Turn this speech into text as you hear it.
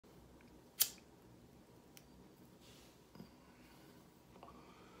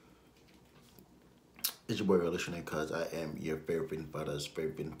It's your boy Revolutionary Cuz. I am your favorite fighter,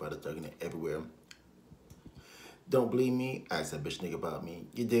 thugging it everywhere. Don't believe me? Ask that bitch nigga about me.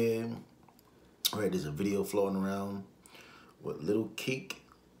 You did. Alright, there's a video floating around with Lil Keed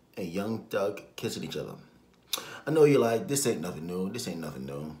and Young Thug kissing each other. I know you're like, this ain't nothing new. This ain't nothing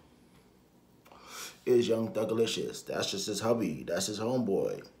new. It's Young Thuggalicious. That's just his hubby. That's his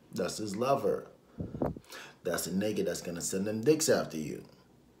homeboy. That's his lover. That's the nigga that's gonna send them dicks after you.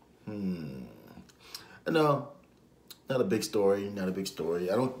 No, not a big story. Not a big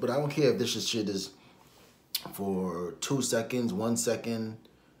story. I don't care if this shit is for 2 seconds, 1 second,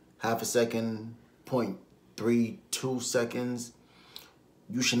 half a second, 0.32 seconds.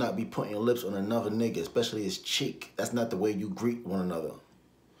 You should not be putting your lips on another nigga, especially his cheek. That's not the way you greet one another.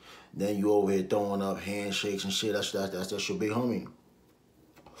 Then you over here throwing up handshakes and shit. That's your big homie.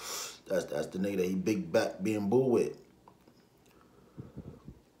 That's the nigga that he big back being bull with.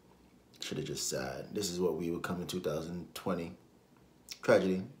 Should have just sad. This is what we would come in 2020.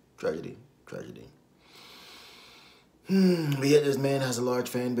 Tragedy, tragedy, tragedy. But yet this man has a large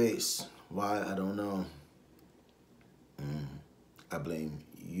fan base. Why? I don't know. I blame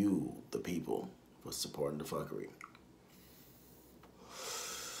you, the people, for supporting the fuckery.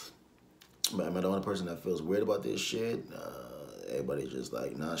 But am I the only person that feels weird about this shit? Everybody's just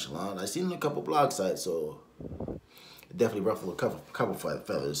like nonchalant. I seen it on a couple blog sites, so it definitely ruffled a couple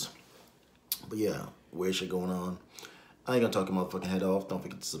feathers. But yeah, weird shit going on. I ain't gonna talk your motherfucking head off. Don't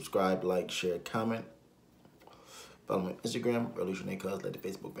forget to subscribe, like, share, comment. Follow me on Instagram, Revolutionary Cuz, like the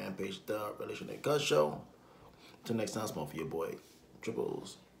Facebook fan page, The Revolutionary Cuz Show. Until next time, smoke for your boy,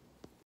 Triples.